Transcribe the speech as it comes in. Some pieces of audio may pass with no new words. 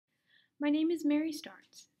My name is Mary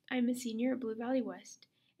Starnes. I am a senior at Blue Valley West,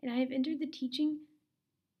 and I have entered the teaching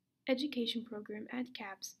education program at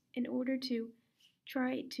CAPS in order to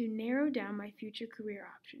try to narrow down my future career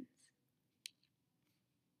options.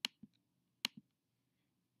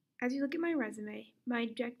 As you look at my resume, my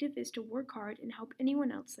objective is to work hard and help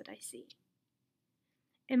anyone else that I see.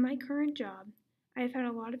 In my current job, I have had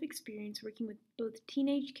a lot of experience working with both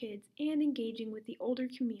teenage kids and engaging with the older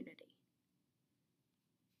community.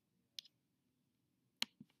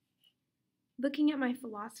 Looking at my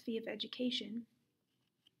philosophy of education,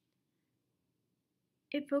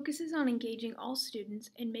 it focuses on engaging all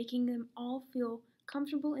students and making them all feel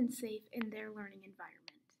comfortable and safe in their learning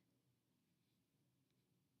environment.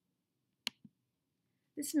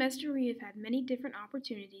 This semester we have had many different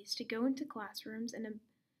opportunities to go into classrooms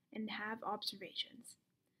and have observations.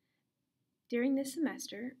 During this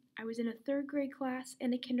semester, I was in a third grade class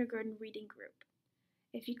and a kindergarten reading group.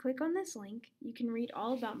 If you click on this link, you can read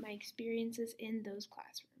all about my experiences in those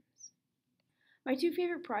classrooms. My two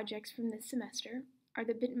favorite projects from this semester are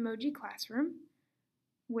the Bitmoji Classroom,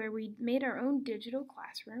 where we made our own digital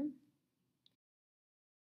classroom,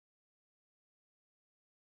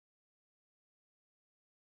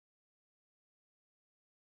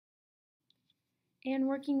 and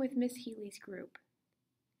working with Miss Healy's group,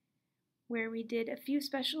 where we did a few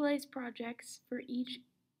specialized projects for each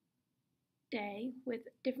day with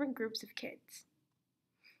different groups of kids.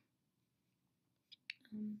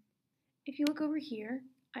 If you look over here,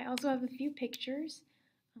 I also have a few pictures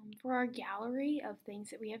for our gallery of things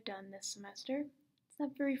that we have done this semester. It's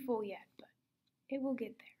not very full yet, but it will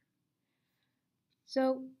get there.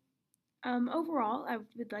 So overall, I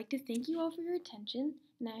would like to thank you all for your attention,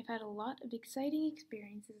 and I've had a lot of exciting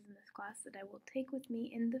experiences in this class that I will take with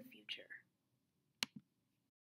me in the future.